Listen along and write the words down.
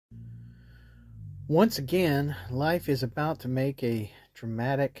Once again, life is about to make a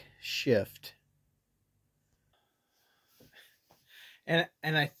dramatic shift. And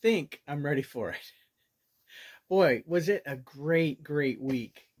I think I'm ready for it. Boy, was it a great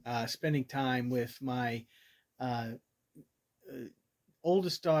week spending time with my uh, uh,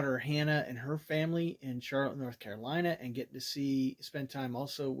 oldest daughter, Hannah, and her family in Charlotte, North Carolina, and getting to spend time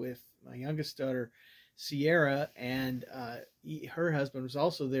also with my youngest daughter, Sierra, and her husband was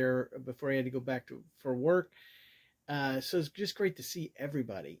also there before he had to go back for work. So it's just great to see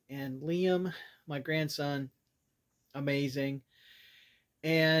everybody. And Liam, my grandson, amazing.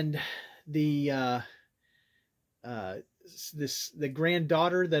 And the uh, the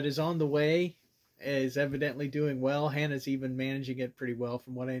granddaughter that is on the way is evidently doing well. Hannah's even managing it pretty well,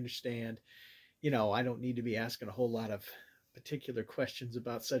 from what I understand. You know, I don't need to be asking a whole lot of particular questions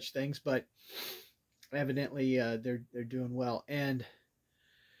about such things, but evidently they're doing well. And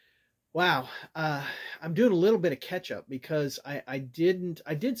wow, I'm doing a little bit of catch up because I did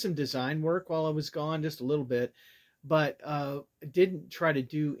some design work while I was gone, just a little bit, but didn't try to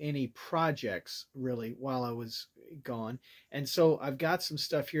do any projects really while I was gone. And so I've got some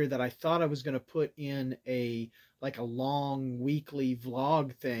stuff here that I thought I was going to put in like a long weekly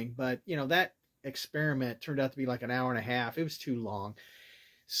vlog thing, but you know, that experiment turned out to be like an hour and a half. It was too long.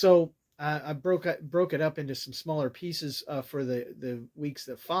 So I broke it up into some smaller pieces for the weeks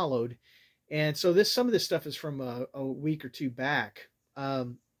that followed. And so some of this stuff is from a week or two back.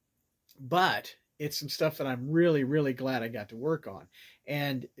 But it's some stuff that I'm really glad I got to work on.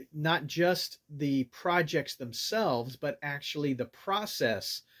 And not just the projects themselves, but actually the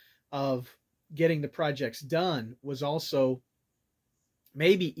process of getting the projects done was also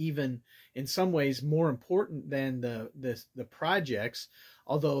maybe even in some ways more important than the projects.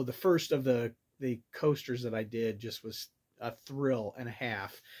 Although the first of the coasters that I did just was a thrill and a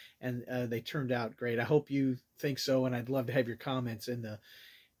half, and they turned out great. I hope you think so, and I'd love to have your comments in the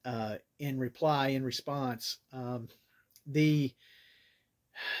in response.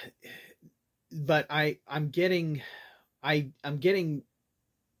 But I'm getting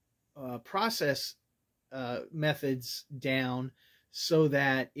process methods down so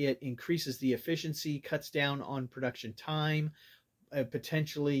that it increases the efficiency, cuts down on production time,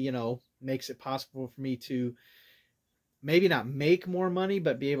 potentially, you know, makes it possible for me to maybe not make more money,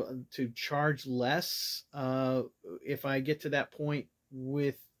 but be able to charge less if I get to that point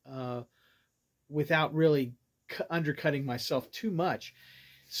without really undercutting myself too much.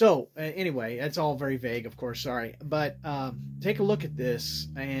 So anyway, that's all very vague, of course, sorry. But take a look at this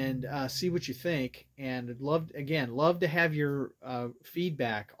and see what you think. And I'd love to have your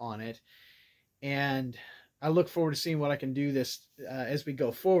feedback on it. And I look forward to seeing what I can do this as we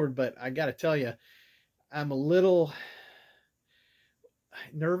go forward. But I got to tell you, I'm a little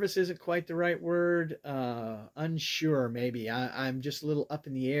nervous, isn't quite the right word. Unsure, maybe. I'm just a little up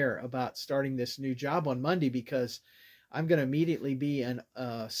in the air about starting this new job on Monday, because I'm going to immediately be in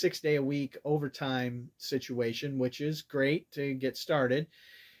a 6-day-a-week overtime situation, which is great to get started.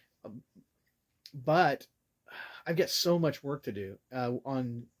 But I've got so much work to do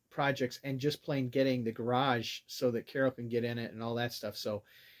on projects and just plain getting the garage so that Carol can get in it and all that stuff. So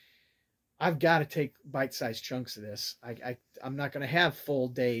I've got to take bite-sized chunks of this. I'm not going to have full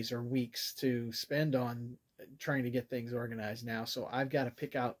days or weeks to spend on trying to get things organized now. So I've got to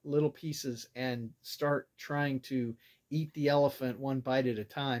pick out little pieces and start trying to eat the elephant one bite at a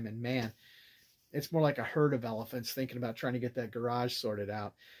time. And man, it's more like a herd of elephants thinking about trying to get that garage sorted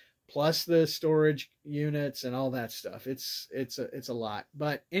out, plus the storage units and all that stuff. It's a lot.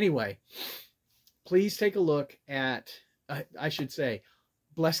 But anyway, please take a look at, I should say,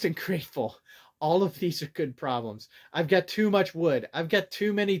 blessed and grateful. All of these are good problems. I've got too much wood. I've got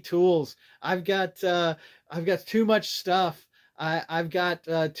too many tools. I've got too much stuff. I've got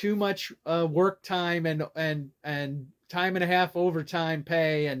too much work time and time and a half overtime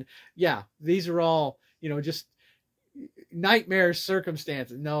pay. And yeah, these are all, you know, just nightmare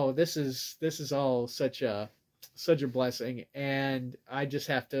circumstances. No, this is all such a blessing, and I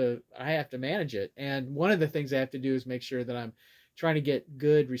have to manage it. And one of the things I have to do is make sure that I'm trying to get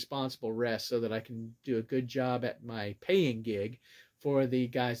good, responsible rest so that I can do a good job at my paying gig for the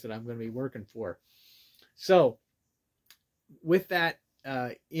guys that I'm going to be working for. So with that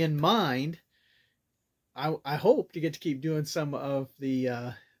in mind, I hope to get to keep doing some of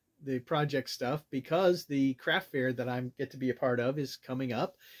the project stuff, because the craft fair that I get to be a part of is coming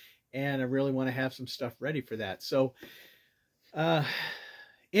up, and I really want to have some stuff ready for that. So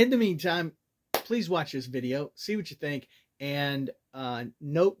in the meantime, please watch this video, see what you think, and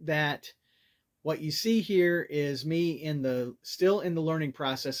note that what you see here is me still in the learning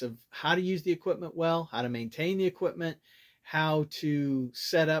process of how to use the equipment well, how to maintain the equipment, how to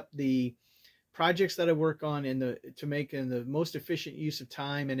set up the projects that I work on to make in the most efficient use of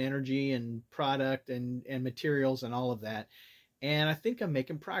time and energy and product and materials and all of that. And I think I'm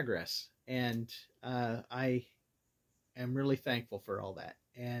making progress, and I am really thankful for all that.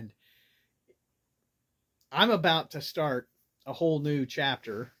 And I'm about to start a whole new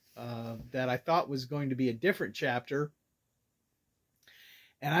chapter that I thought was going to be a different chapter.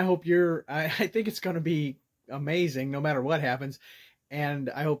 And I hope I think it's going to be amazing no matter what happens. And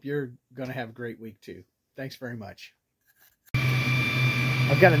I hope you're going to have a great week too. Thanks very much.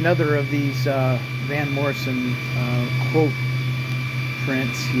 I've got another of these Van Morrison quote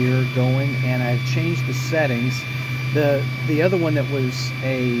prints here going, and I've changed the settings. The other one that was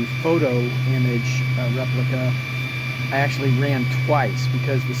a photo image replica, I actually ran twice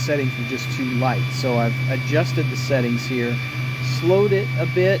because the settings were just too light. So I've adjusted the settings here, slowed it a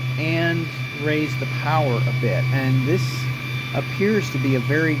bit, and raised the power a bit. And this appears to be a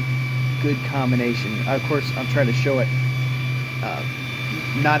very good combination. Of course, I'll try to show it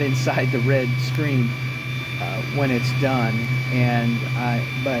not inside the red screen when it's done.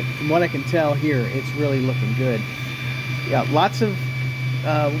 But from what I can tell here, it's really looking good. Yeah, lots of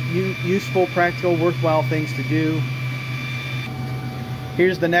useful, practical, worthwhile things to do.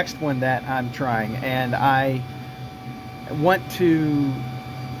 Here's the next one that I'm trying, and I want to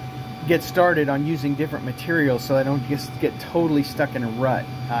get started on using different materials so I don't just get totally stuck in a rut.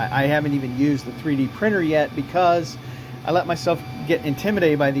 I haven't even used the 3D printer yet because I let myself get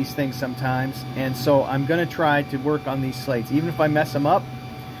intimidated by these things sometimes, and so I'm going to try to work on these slates. Even if I mess them up,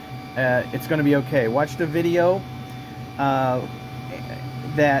 it's going to be okay. Watch the video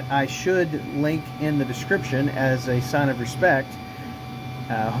that I should link in the description as a sign of respect.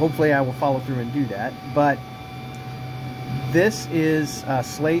 Hopefully I will follow through and do that. But this is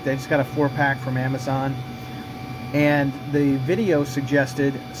slate. I just got a 4-pack from Amazon, and the video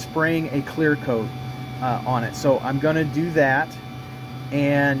suggested spraying a clear coat on it. So I'm going to do that,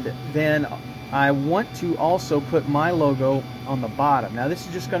 and then I want to also put my logo on the bottom. Now this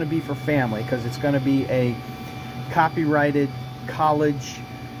is just going to be for family because it's going to be a copyrighted college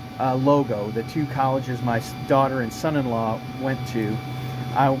logo. The 2 colleges my daughter and son-in-law went to.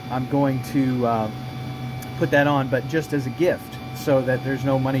 I'm going to put that on, but just as a gift, so that there's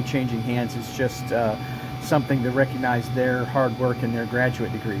no money changing hands. It's just something to recognize their hard work and their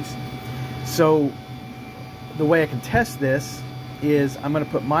graduate degrees. So the way I can test this is I'm going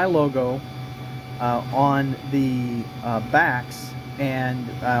to put my logo on the backs, and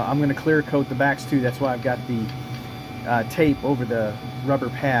I'm going to clear coat the backs too. That's why I've got the tape over the rubber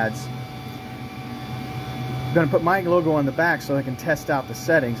pads. I'm going to put my logo on the back so I can test out the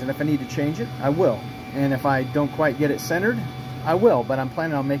settings, and if I need to change it, I will. And if I don't quite get it centered, I will, but I'm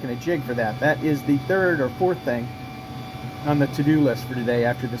planning on making a jig for that. That is the 3rd or 4th thing on the to-do list for today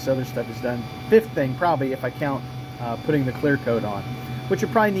after this other stuff is done. 5th thing probably, if I count putting the clear coat on, which you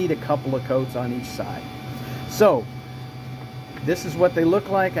probably need a couple of coats on each side. So this is what they look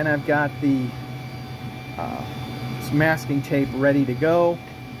like, and I've got the masking tape ready to go.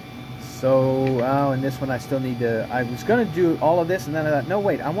 So, and this one I still need to, I was going to do all of this, and then I thought, no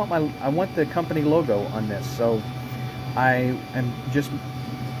wait, I want the company logo on this. So I just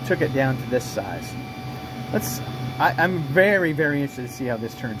took it down to this size. I'm very, very interested to see how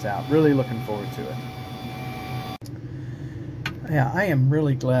this turns out. Really looking forward to it. Yeah, I am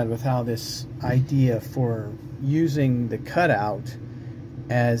really glad with how this idea for using the cutout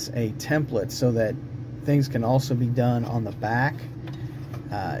as a template so that things can also be done on the back.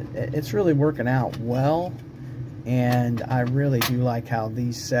 It's really working out well, and I really do like how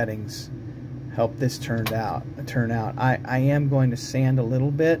these settings help this turn out. I am going to sand a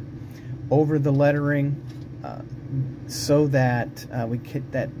little bit over the lettering so that we get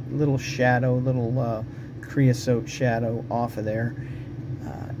that little shadow, little creosote shadow off of there,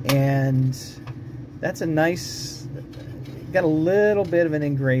 and that's a nice, got a little bit of an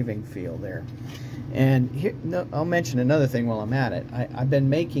engraving feel there. And here, I'll mention another thing while I'm at it. I've been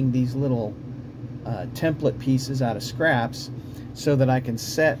making these little template pieces out of scraps so that I can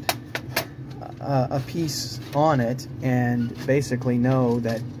set a piece on it and basically know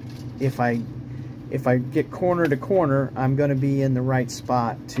that if I get corner to corner, I'm going to be in the right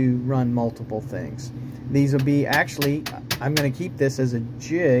spot to run multiple things. These will be, actually, I'm going to keep this as a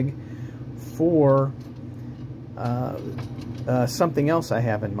jig for something else I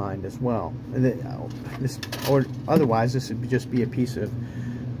have in mind as well. Or otherwise, this would just be a piece of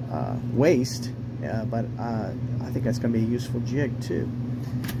waste, but I think that's going to be a useful jig too.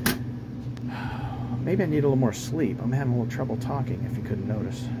 Maybe I need a little more sleep. I'm having a little trouble talking, if you couldn't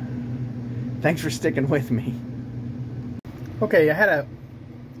notice. Thanks for sticking with me. Okay, I had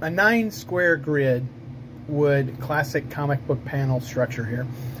a 9 square grid wood classic comic book panel structure here.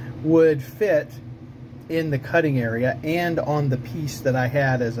 Would fit in the cutting area and on the piece that I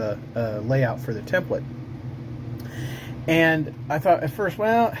had as a layout for the template. And I thought at first,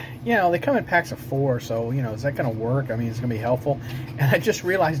 well, you know, they come in packs of 4, so, you know, is that going to work? I mean, it's going to be helpful. And I just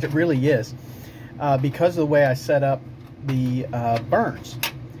realized it really is, because of the way I set up the burns.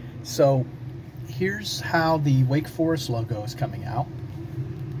 So here's how the Wake Forest logo is coming out.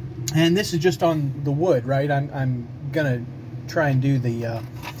 And this is just on the wood, right? I'm going to try and do the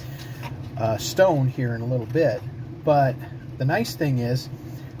stone here in a little bit. But the nice thing is,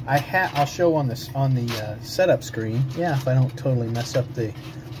 I'll show on this on the setup screen. Yeah, if I don't totally mess up the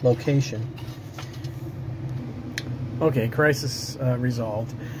location. Okay, crisis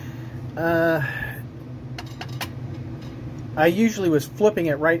resolved. I usually was flipping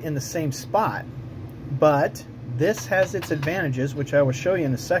it right in the same spot, but this has its advantages, which I will show you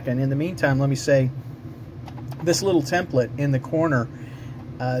in a second. In the meantime, let me say this little template in the corner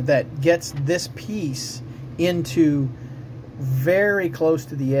that gets this piece into very close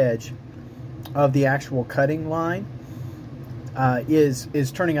to the edge of the actual cutting line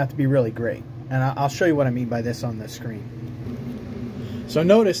is turning out to be really great. And I'll show you what I mean by this on the screen. So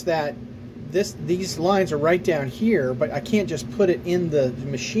notice that these lines are right down here, but I can't just put it in the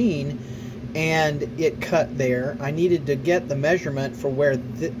machine and it cut there. I needed to get the measurement for where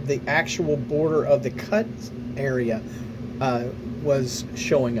the actual border of the cut area was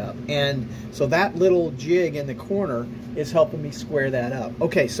showing up. And so that little jig in the corner is helping me square that up.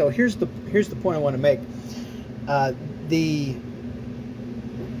 Okay, so here's the point I want to make.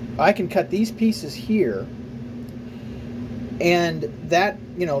 I can cut these pieces here, and that,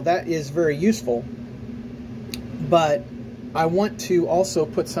 you know, that is very useful, but I want to also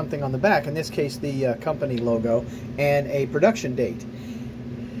put something on the back, in this case the company logo and a production date.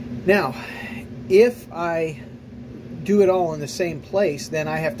 Now, if I do it all in the same place, then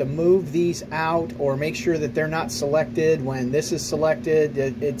I have to move these out or make sure that they're not selected when this is selected.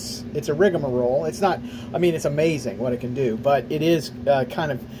 It's a rigmarole. It's not, I mean, it's amazing what it can do, but it is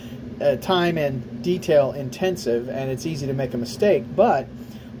kind of time and detail intensive, and it's easy to make a mistake. But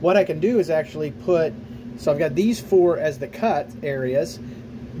what I can do is actually put, so I've got these 4 as the cut areas,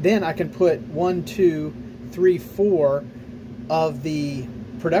 then I can put 1, 2, 3, 4 of the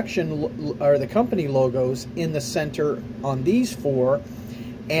production or the company logos in the center on these 4,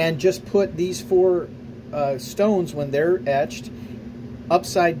 and just put these 4 stones, when they're etched,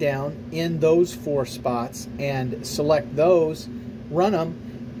 upside down in those 4 spots, and select those, run them,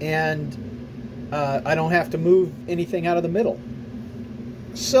 and I don't have to move anything out of the middle.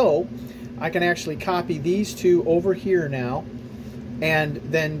 So I can actually copy these 2 over here now, and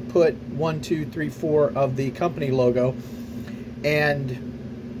then put 1, 2, 3, 4 of the company logo, and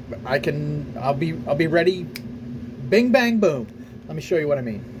I'll be ready. Bing, bang, boom. Let me show you what I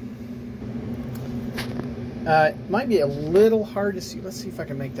mean. It might be a little hard to see. Let's see if I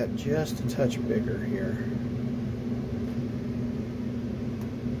can make that just a touch bigger here.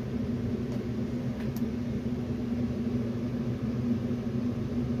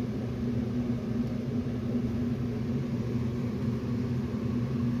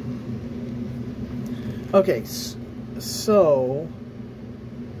 Okay, so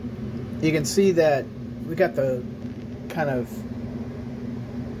you can see that we got the kind of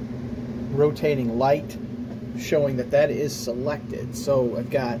rotating light showing that that is selected. So I've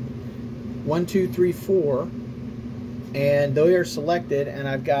got 1, 2, 3, 4, and they are selected, and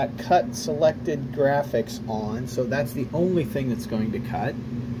I've got cut selected graphics on, so that's the only thing that's going to cut.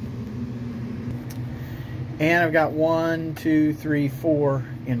 And I've got 1, 2, 3, 4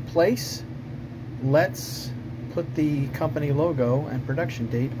 in place. Let's put the company logo and production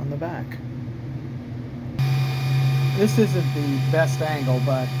date on the back. This isn't the best angle,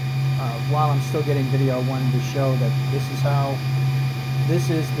 but while I'm still getting video, I wanted to show that this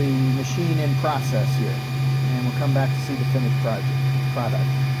is the machine in process here. And we'll come back to see the finished product.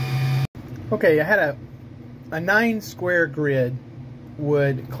 Okay, I had a 9 square grid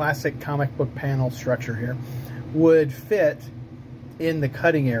wood classic comic book panel structure here. Would fit in the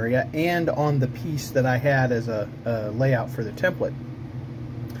cutting area and on the piece that I had as a layout for the template.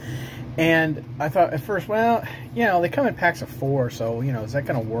 And I thought at first, well, you know, they come in packs of 4, so, you know, is that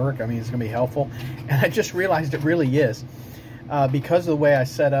going to work? I mean, it's going to be helpful. And I just realized it really is, because of the way I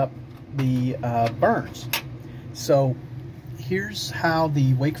set up the burns. So here's how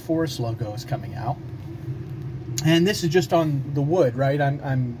the Wake Forest logo is coming out. And this is just on the wood, right?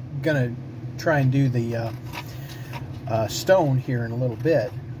 I'm going to try and do the stone here in a little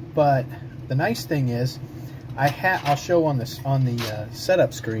bit. But the nice thing is, I'll show on this on the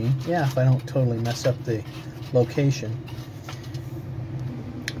setup screen. Yeah, if I don't totally mess up the location.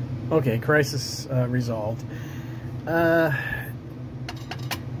 Okay, crisis resolved. I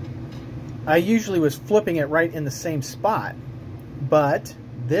usually was flipping it right in the same spot, but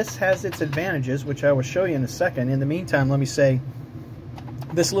this has its advantages, which I will show you in a second. In the meantime, let me say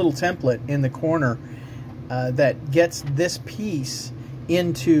this little template in the corner that gets this piece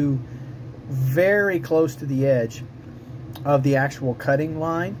into very close to the edge of the actual cutting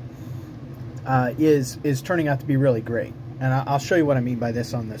line is turning out to be really great. And I'll show you what I mean by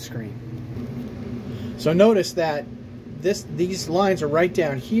this on the screen. So notice that these lines are right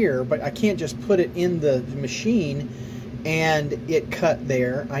down here, but I can't just put it in the machine and it cut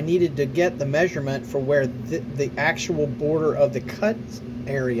there. I needed to get the measurement for where the actual border of the cut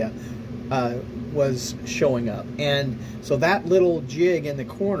area was showing up. And so that little jig in the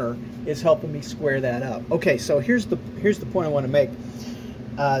corner is helping me square that up. Okay, so here's the point I want to make.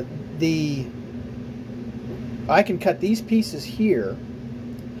 I can cut these pieces here,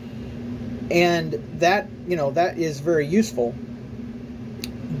 and that is very useful,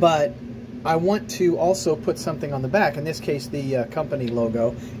 but I want to also put something on the back, in this case the company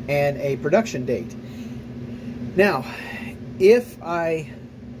logo and a production date. Now, if I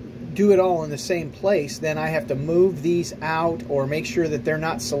do it all in the same place, then I have to move these out or make sure that they're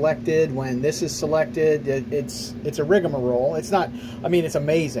not selected when this is selected. It's a rigmarole. It's not, I mean, it's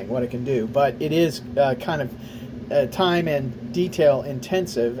amazing what it can do, but it is kind of time and detail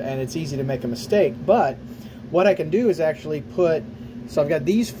intensive, and it's easy to make a mistake. But what I can do is actually put, so I've got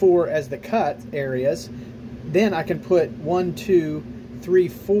these 4 as the cut areas, then I can put 1, 2, 3,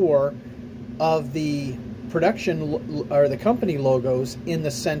 4 of the production or the company logos in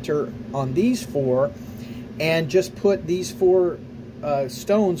the center on these 4, and just put these 4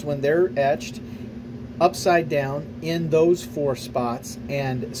 stones, when they're etched, upside down in those 4 spots,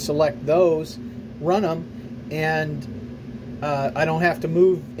 and select those, run them, and I don't have to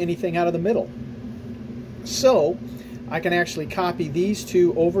move anything out of the middle. So I can actually copy these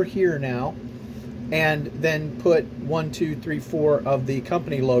 2 over here now, and then put 1, 2, 3, 4 of the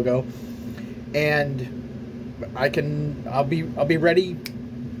company logo, and I'll be ready.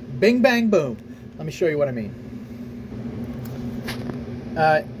 Bing bang boom. Let me show you what I mean.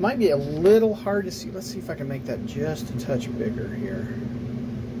 It might be a little hard to see. Let's see if I can make that just a touch bigger here.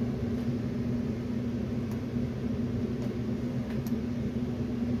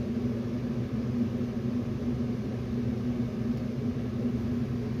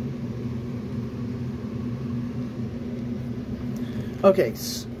 Okay,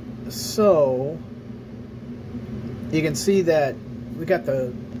 so you can see that we got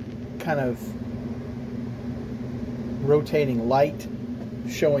the kind of rotating light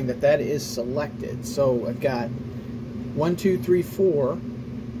showing that that is selected. So I've got 1, 2, 3, 4,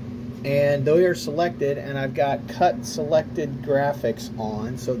 and they are selected, and I've got cut selected graphics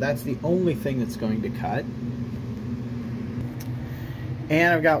on, so that's the only thing that's going to cut.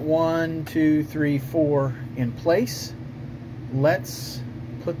 And I've got 1, 2, 3, 4 in place. Let's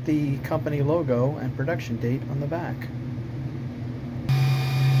put the company logo and production date on the back.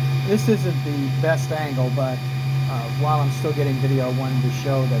 This isn't the best angle, but while I'm still getting video, I wanted to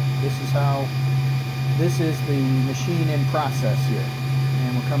show that this is the machine in process here.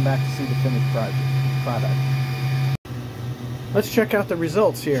 And we'll come back to see the finished product. Let's check out the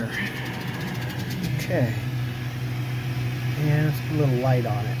results here. Okay. And let's put a little light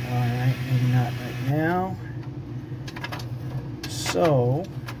on it. Alright, maybe not right now. So,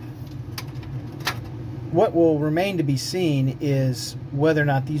 what will remain to be seen is whether or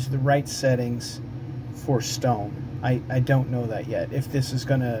not these are the right settings for stone. I don't know that yet. If this is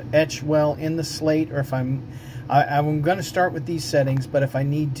going to etch well in the slate, or if I'm going to start with these settings, but if I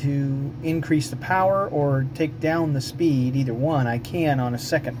need to increase the power or take down the speed, either one, I can on a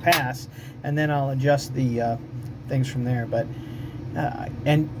second pass, and then I'll adjust the things from there. But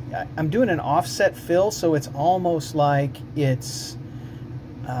and I'm doing an offset fill, so it's almost like it's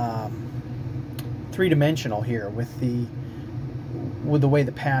three-dimensional here with the way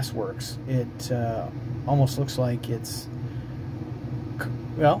the pass works. It almost looks like it's,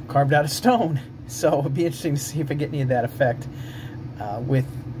 well, carved out of stone. So it'd be interesting to see if I get any of that effect with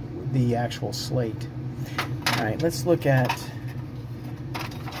the actual slate. All right, let's look at,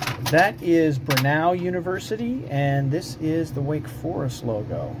 that is Brunel University, and this is the Wake Forest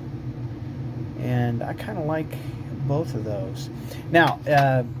logo. And I kind of like both of those. Now,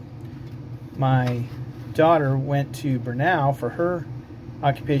 my daughter went to Brunel for her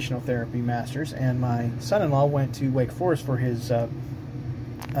occupational therapy master's, and my son-in-law went to Wake Forest for his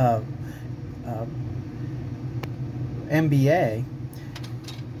MBA.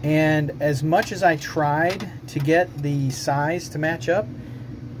 And as much as I tried to get the size to match up,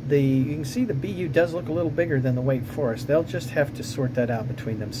 you can see the BU does look a little bigger than the Wake Forest. They'll just have to sort that out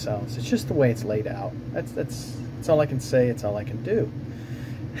between themselves. It's just the way it's laid out. That's all I can say. It's all I can do.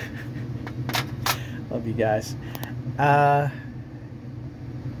 Love you guys. I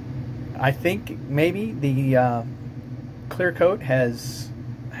think maybe the clear coat has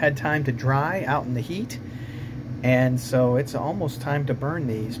had time to dry out in the heat, and so it's almost time to burn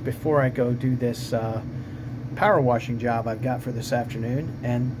these before I go do this power washing job I've got for this afternoon.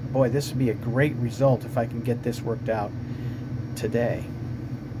 And boy, this would be a great result if I can get this worked out today.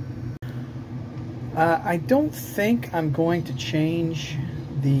 I don't think I'm going to change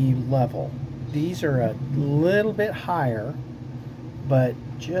the level. These are a little bit higher, but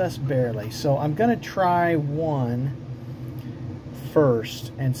just barely. So I'm going to try one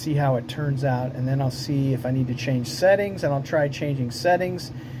first and see how it turns out, and then I'll see if I need to change settings, and I'll try changing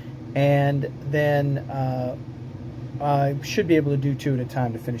settings, and then I should be able to do 2 at a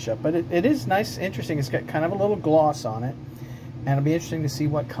time to finish up. But it is nice, interesting. It's got kind of a little gloss on it, and it'll be interesting to see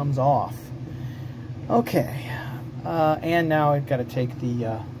what comes off. Okay, and now I've got to take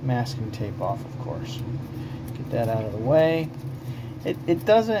the masking tape off, of course. Get that out of the way. It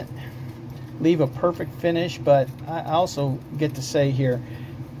doesn't leave a perfect finish, but I also get to say here,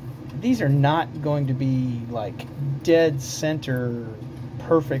 these are not going to be like dead center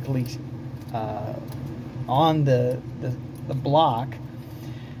perfectly on the block,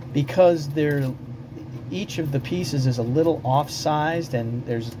 because each of the pieces is a little off-sized, and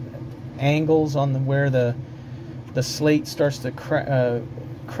there's angles on where the slate starts to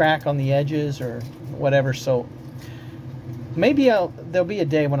crack on the edges or whatever. So maybe there'll be a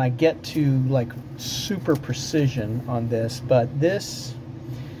day when I get to like super precision on this, but this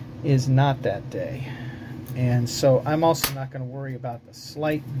is not that day. And so I'm also not going to worry about the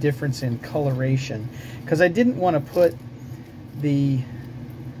slight difference in coloration, because I didn't want to put the...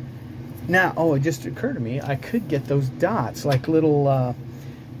 Now, oh, it just occurred to me, I could get those dots, like little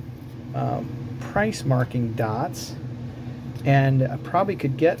price marking dots, and I probably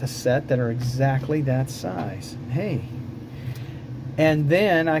could get a set that are exactly that size. Hey. And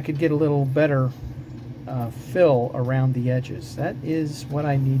then I could get a little better fill around the edges. That is what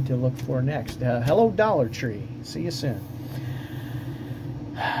I need to look for next. Hello, Dollar Tree. See you soon.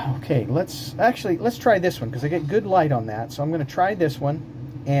 Okay, let's try this one, because I get good light on that. So I'm going to try this one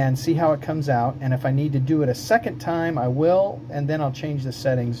and see how it comes out. And if I need to do it a second time, I will. And then I'll change the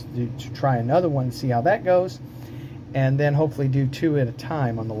settings to try another one and see how that goes. And then hopefully do 2 at a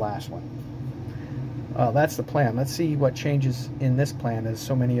time on the last one. That's the plan. Let's see what changes in this plan, as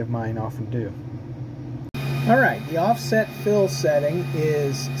so many of mine often do. Alright, the offset fill setting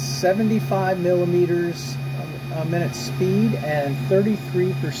is 75 millimeters a minute speed and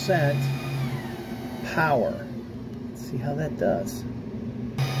 33% power. Let's see how that does.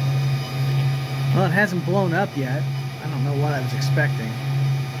 Well, it hasn't blown up yet. I don't know what I was expecting.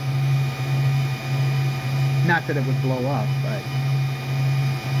 Not that it would blow up, but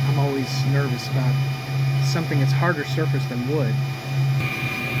I'm always nervous about something that's harder surface than wood.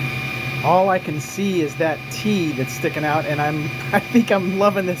 All I can see is that T that's sticking out, and I think I'm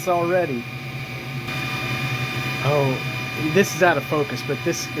loving this already. Oh, this is out of focus, but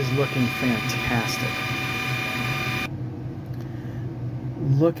this is looking fantastic.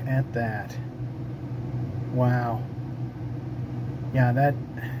 Look at that. Wow. Yeah, that...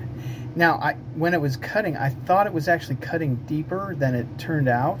 Now, when it was cutting, I thought it was actually cutting deeper than it turned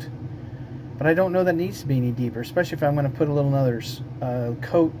out. But I don't know that it needs to be any deeper, especially if I'm going to put a little another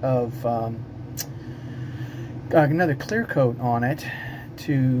coat of another clear coat on it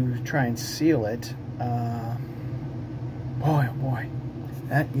to try and seal it. Boy, oh boy,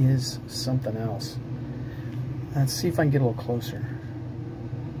 that is something else. Let's see if I can get a little closer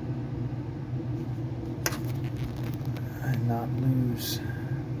and not lose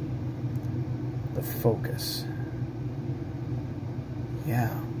the focus.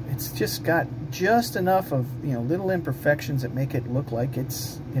 Yeah. It's just got just enough of, little imperfections that make it look like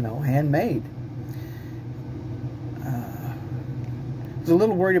it's, handmade. I was a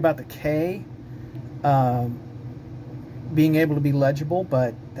little worried about the K being able to be legible,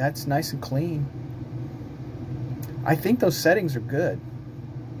 but that's nice and clean. I think those settings are good.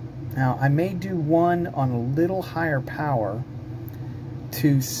 Now, I may do one on a little higher power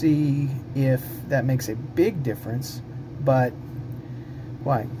to see if that makes a big difference, but...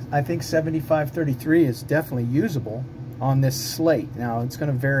 Why? I think 7533 is definitely usable, on this slate. Now, it's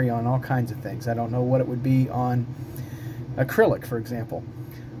going to vary on all kinds of things. I don't know what it would be on acrylic, for example.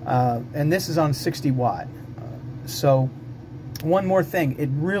 And this is on 60 watt. So one more thing, it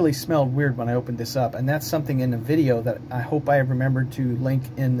really smelled weird when I opened this up, and that's something in the video that I hope I remembered to link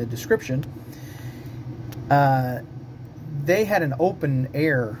in the description. They had an open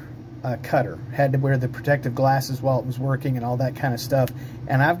air cutter, had to wear the protective glasses while it was working and all that kind of stuff.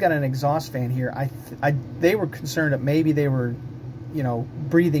 And I've got an exhaust fan here. They were concerned that maybe they were, you know,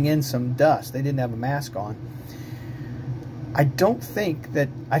 breathing in some dust. They didn't have a mask on. I think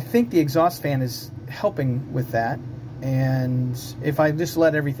the exhaust fan is helping with that. And if I just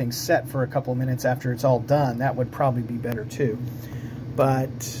let everything set for a couple of minutes after it's all done, that would probably be better too.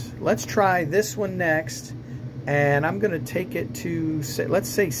 But let's try this one next. And I'm going to take it to, let's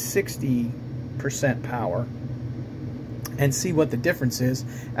say, 60% power and see what the difference is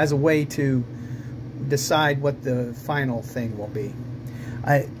as a way to decide what the final thing will be.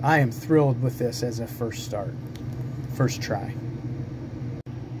 I am thrilled with this as a first try.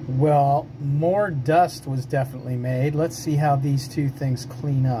 Well, more dust was definitely made. Let's see how these two things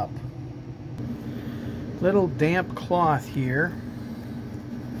clean up. Little damp cloth here.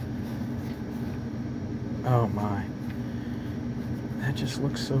 Oh my, that just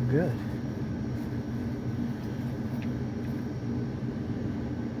looks so good.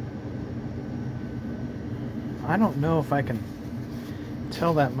 I don't know if I can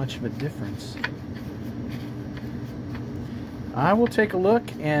tell that much of a difference. I will take a look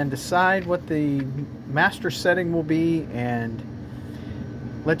and decide what the master setting will be and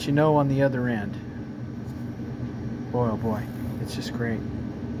let you know on the other end. Boy, oh boy, it's just great.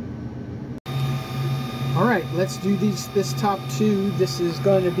 All right, let's do this top two. This is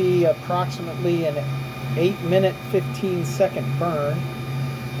going to be approximately an 8-minute, 15-second burn.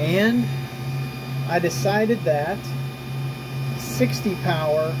 And I decided that 60%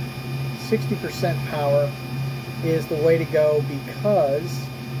 power is the way to go, because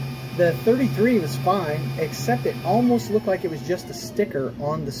the 33 was fine, except it almost looked like it was just a sticker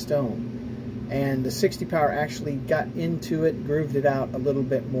on the stone. And the 60 power actually got into it, grooved it out a little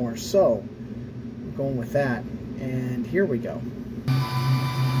bit more. So going with that, and here we go.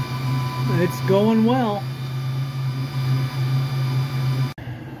 It's going well.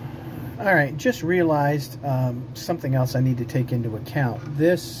 All right, just realized something else I need to take into account.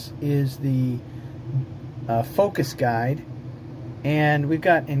 This is the focus guide, and we've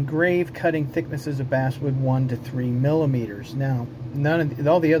got engraved cutting thicknesses of basswood 1 to 3 millimeters. Now,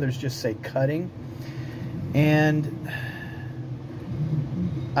 all the others just say cutting, and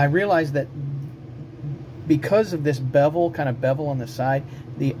I realized that because of this kind of bevel on the side,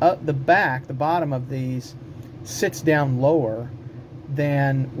 the bottom of these sits down lower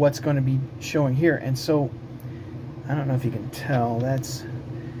than what's going to be showing here. And so, I don't know if you can tell, that's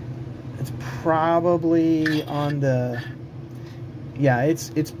probably on the, yeah,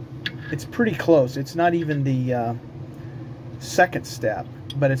 it's pretty close. It's not even the second step,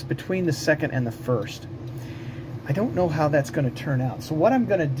 but it's between the second and the first. I don't know how that's going to turn out. So what I'm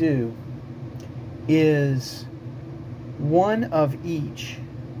going to do is one of each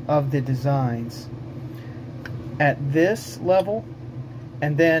of the designs at this level,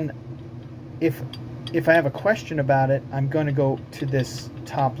 and then if I have a question about it, I'm going to go to this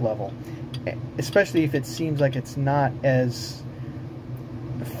top level, especially if it seems like it's not as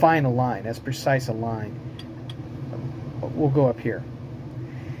fine a line, as precise a line. We'll go up here.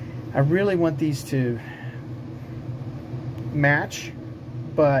 I really want these to match,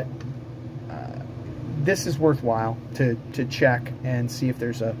 but this is worthwhile to check and see if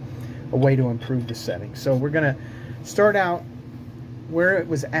there's a way to improve the setting. So we're going to start out where it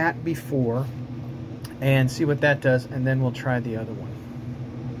was at before and see what that does, and then we'll try the other one.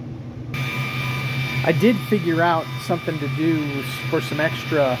 I did figure out something to do for some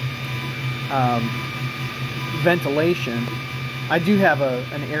extra ventilation. I do have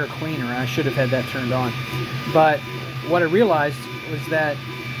an air cleaner, and I should have had that turned on. But what I realized was that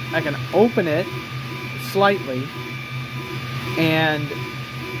I can open it slightly and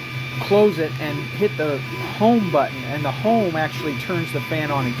close it and hit the home button, and the home actually turns the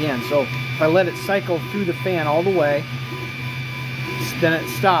fan on again. So if I let it cycle through the fan all the way, then it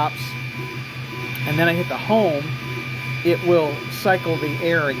stops, and then I hit the home, it will cycle the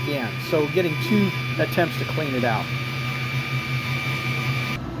air again. So getting 2 attempts to clean it out.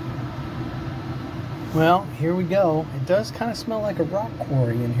 Well, here we go. It does kind of smell like a rock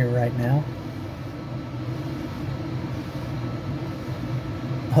quarry in here right now.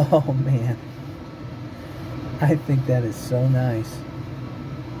 Oh man, I think that is so nice.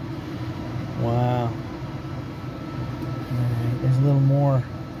 Wow. there's a little more.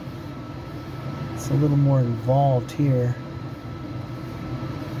 It's a little more involved here.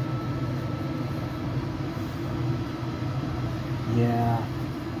 Yeah.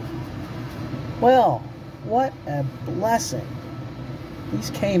 Well, what a blessing. These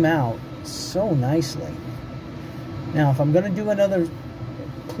came out so nicely. Now, if I'm going to do another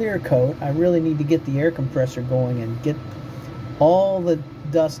clear coat, I really need to get the air compressor going and get all the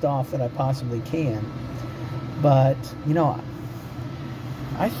dust off that I possibly can. But, you know,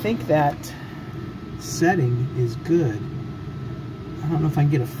 I think that setting is good. I don't know if I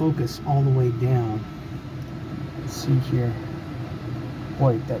can get a focus all the way down. Let's see here.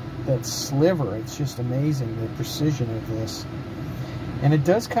 Boy, that sliver, it's just amazing, the precision of this. And it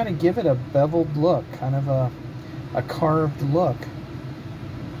does kind of give it a beveled look, kind of a carved look.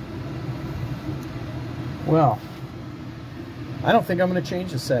 Well, I don't think I'm going to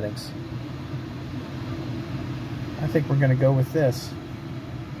change the settings. I think we're going to go with this.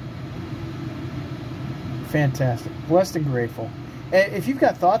 Fantastic. Blessed and grateful. If you've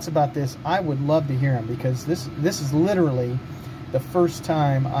got thoughts about this, I would love to hear them, because this is literally the first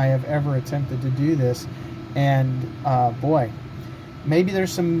time I have ever attempted to do this. And boy, maybe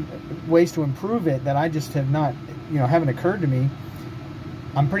there's some ways to improve it that I just have not, haven't occurred to me.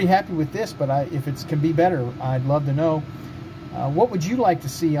 I'm pretty happy with this, but if it can be better, I'd love to know. What would you like to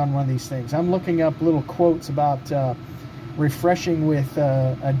see on one of these things? I'm looking up little quotes about refreshing with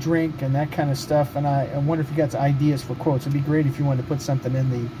a drink and that kind of stuff, and I wonder if you got ideas for quotes. It'd be great if you wanted to put something in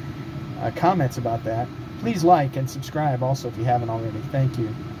the comments about that. Please like and subscribe also if you haven't already. Thank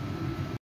you.